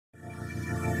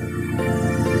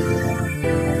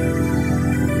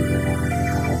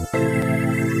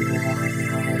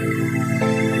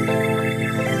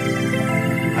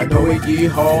it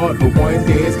get hard, but one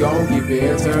day it's gon' get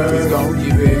better. It's gon'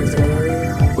 get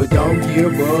better. But don't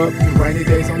give up, the rainy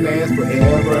days don't last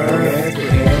forever. Last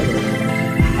forever.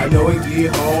 I know it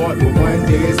get hard, but one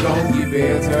day it's gon' get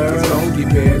better. It's gon' get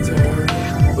better.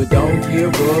 But don't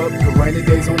give up, the rainy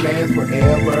days don't last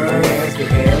forever. Last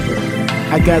forever.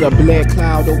 I got a black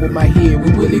cloud over my head,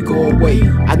 we will it go away?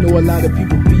 I know a lot of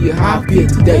people feel how I feel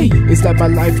today. It's like my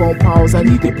life on pause, I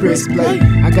need to press play.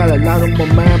 I got a lot on my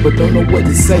mind, but don't know what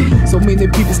to say. So many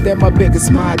people stab my back and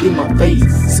smile in my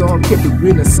face. Some kept it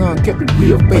real and some kept it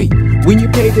real fake. When you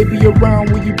pay, they be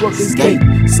around when you broke the skate.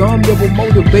 Some never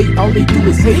motivate, all they do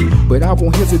is hate. But I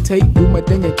won't hesitate, do my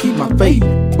thing and keep my faith.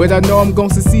 But I know I'm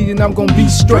gonna succeed and I'm gonna be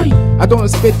straight. I don't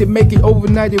expect to make it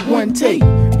overnight in one take.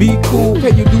 Be cool,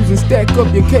 pay your dues and stack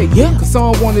up your cake. Yeah, cause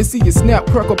some wanna see you snap,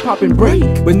 crackle, pop and break.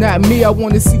 But not me, I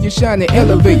wanna see you shine and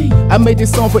elevate. I made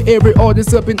this song for every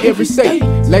artist up in every state.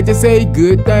 Like they say,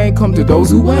 good thing come to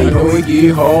those who wait. I know it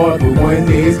get hard, but one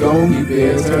day it's gon' get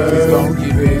better. It's gon'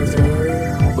 get better.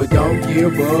 But don't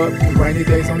give up, the rainy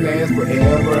days don't last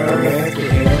forever. Last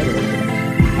forever.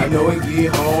 I know it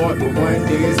get hard, but one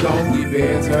day it's gon' get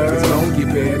better. It's gon' get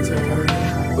better.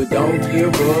 But don't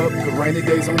give up, the rainy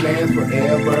days don't last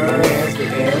forever. Last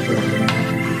forever.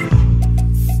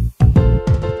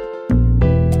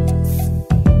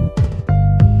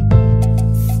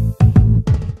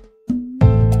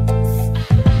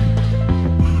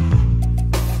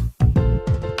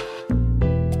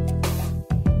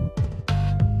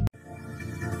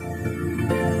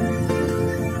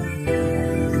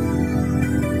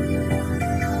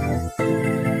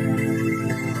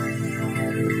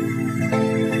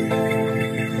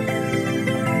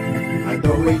 I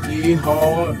know it get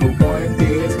hard, but one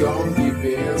day it's gon' get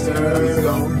better. It's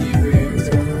gon' get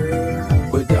better.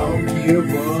 But don't give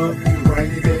up, the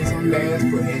rainy days don't last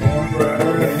forever.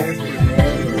 Last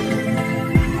forever.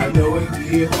 I know it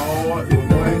get hard, but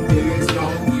one day it's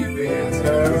gon' get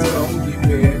better. It's gon' get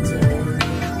better.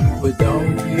 But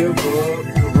don't give up,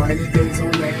 the rainy days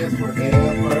don't last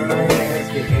forever. Last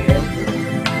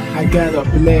forever. I got a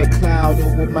black cloud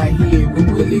over my head,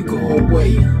 when will it go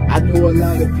away? I know a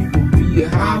lot of people feel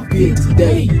how I feel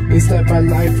today. It's like my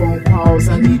life on pause,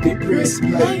 I need to press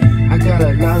play. I got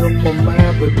a lot on my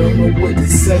mind, but don't know what to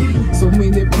say. So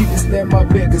many people snap my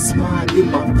back and smile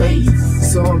in my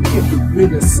face. Some kept it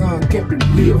real and some kept it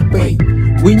real fake.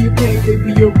 When you pay, they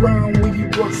be around when you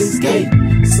work and skate.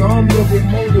 Some never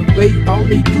motivate, all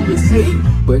they do is hate.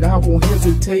 But I won't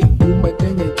hesitate, do my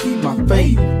thing and keep my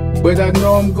faith. But I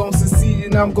know I'm gonna succeed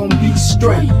and I'm gonna be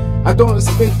straight. I don't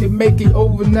expect to make it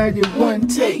overnight in one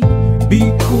take.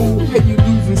 Be cool, pay your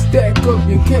dues and stack up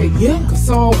your cake. Yeah, cause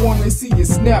some wanna see you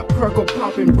snap, crackle,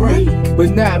 pop and break.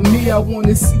 But not me, I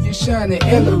wanna see you shine and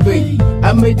elevate.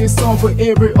 I made this song for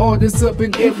every artist up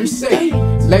in every state.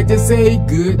 Like they say,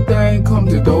 good thing come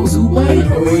to those who wait. I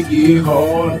know it get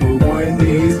hard, but one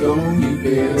day it's gon' get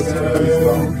better. It's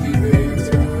gon' get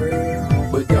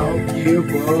better. But don't give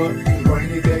up, the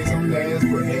rainy days don't last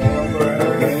forever.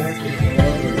 Last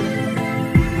forever.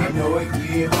 I know it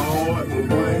get hard, but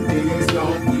one day it's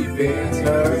gon' get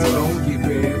better. It's gon' get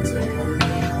better.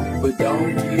 But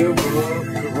don't give up,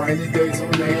 the rainy days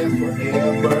don't last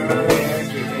forever.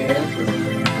 Last forever.